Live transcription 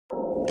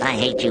I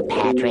hate you,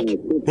 Patrick.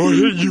 I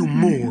hate you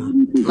more.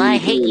 I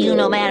hate you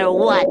no matter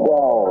what.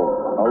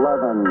 12,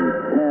 11,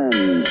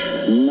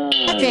 10, 9.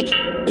 Patrick,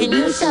 can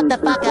you shut the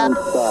fuck up?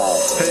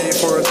 Hey,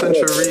 for a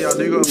century, I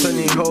do got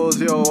plenty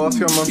hoes. Yo, ask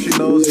your mom, she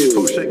knows. You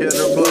talk shit, get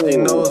her bloody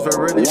nose. But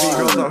really, be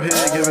girls out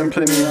here giving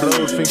plenty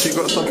blows. Think you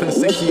got something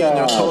sticky in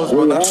your toes,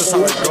 but that's just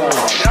how it goes.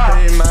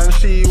 Hey man,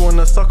 she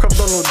wanna suck up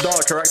Donald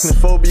Duck.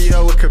 Arachnophobia,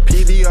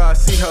 wikipedia, I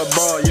see her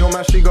bar. Yo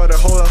man, she got a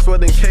whole ass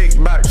wedding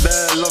cake back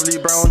there. Lovely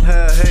brown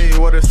hair, hey,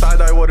 what a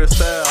side eye, what a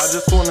stare. I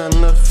just want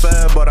an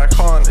affair, but I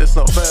can't, it's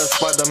not fair.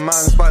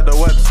 Spider-Man, spider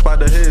web,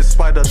 spider here,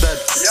 spider dead.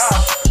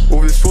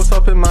 All this thoughts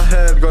up in my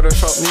head, got a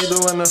sharp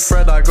needle and a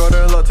thread. I got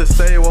a lot to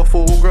say,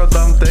 waffle all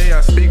goddamn day.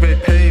 I speak they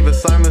pay, the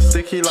Simon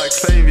sticky like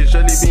clay. These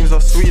jelly beans are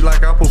sweet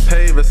like Apple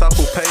Pay. This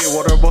Apple Pay,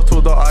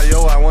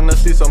 waterbottle.io. I wanna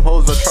see some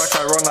hoes, the track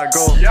I run, I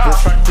go. The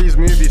track please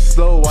move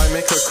slow, I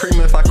make a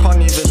cream if I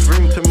can't even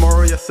dream.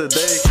 Tomorrow,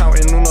 yesterday,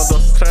 counting uno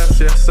dos tres.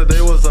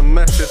 Yesterday was a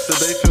mess,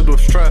 yesterday filled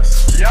with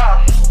stress.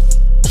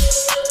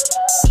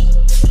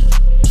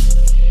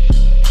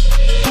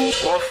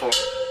 Waffle.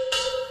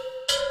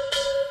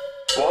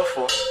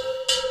 Waffle.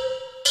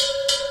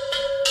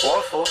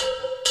 Waffle.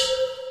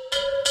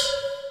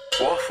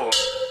 Waffle.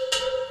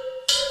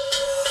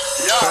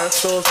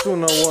 Pesos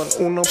uno, want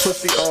uno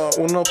pussy,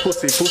 uno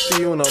pussy,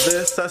 pussy uno.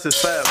 This ass is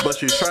fat,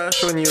 but you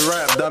trash when you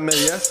rap. That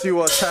mean yes, you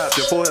are tapped.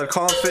 Your forehead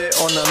can't fit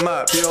on the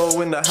map. Yo,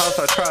 in the house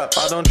I trap.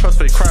 I don't trust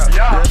fake crap.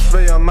 Yes,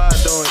 they are mad,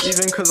 don't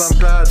even cause I'm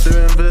glad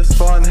doing this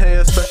fun. Hey,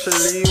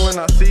 especially when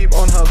I sleep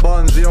on her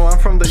buns. Yo, I'm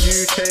from the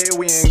UK,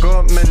 we ain't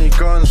got many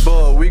guns,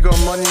 but we got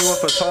money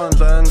worth of tons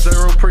and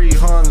zero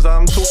pre-huns.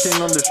 I'm talking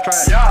on this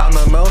track. I'm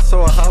a male,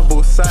 so I have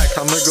bull sack.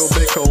 I'ma go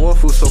bake a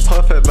waffle, so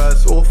perfect, but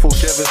it's awful.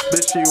 Get this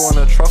bitch, you want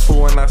a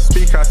truffle. When I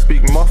speak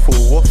muffle.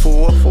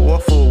 Waffle, waffle,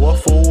 waffle,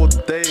 waffle all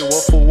day.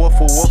 Waffle,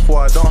 waffle, waffle.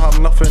 I don't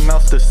have nothing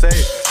else to say.